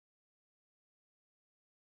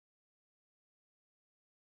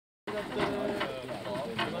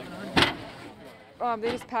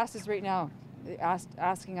they just passed us right now,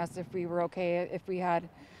 asking us if we were okay, if we had,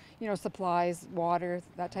 supplies, water,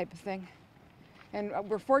 that type of thing. And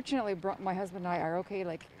we're fortunately, my husband and I are okay.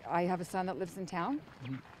 Like, I have a son that lives in town,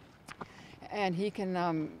 and he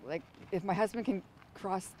can, if my husband can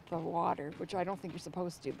cross the water, which I don't think you're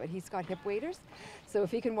supposed to, but he's got hip waders. So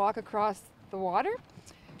if he can walk across the water,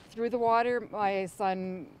 through the water, my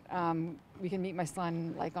son, we can meet my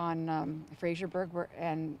son like on Fraserburg,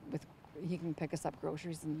 he can pick us up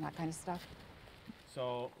groceries and that kind of stuff.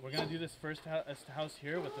 So we're gonna do this first house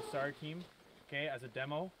here with the STAR team, okay, as a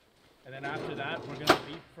demo. And then after that, we're gonna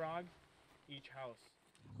leapfrog each house.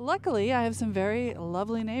 Luckily, I have some very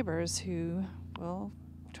lovely neighbors who will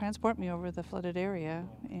transport me over the flooded area,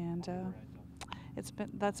 and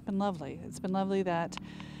that's been lovely. It's been lovely that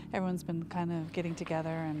everyone's been kind of getting together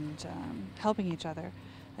and helping each other.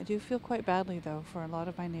 I do feel quite badly, though, for a lot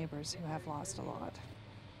of my neighbors who have lost a lot.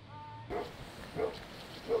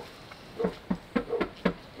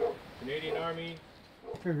 Canadian Army.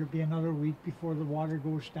 Figured it'd be another week before the water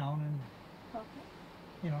goes down,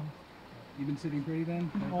 and You've been sitting pretty then?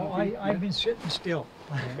 Oh, I've been sitting still.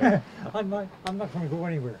 I'm not going to go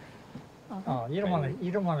anywhere. You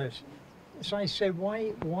don't want to. So I said,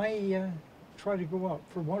 why try to go out?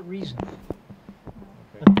 For what reason?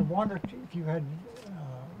 Okay. Like the water, if you had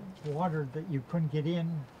water that you couldn't get in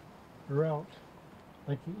or out,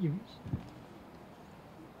 like you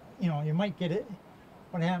might get it.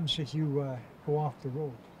 What happens if you go off the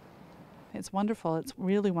road? It's wonderful. It's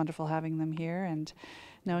really wonderful having them here, and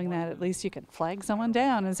knowing that at least you could flag someone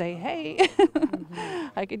down and say, hey,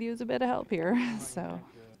 I could use a bit of help here.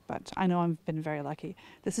 But I know I've been very lucky.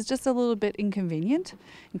 This is just a little bit inconvenient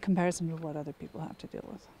in comparison to what other people have to deal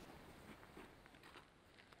with.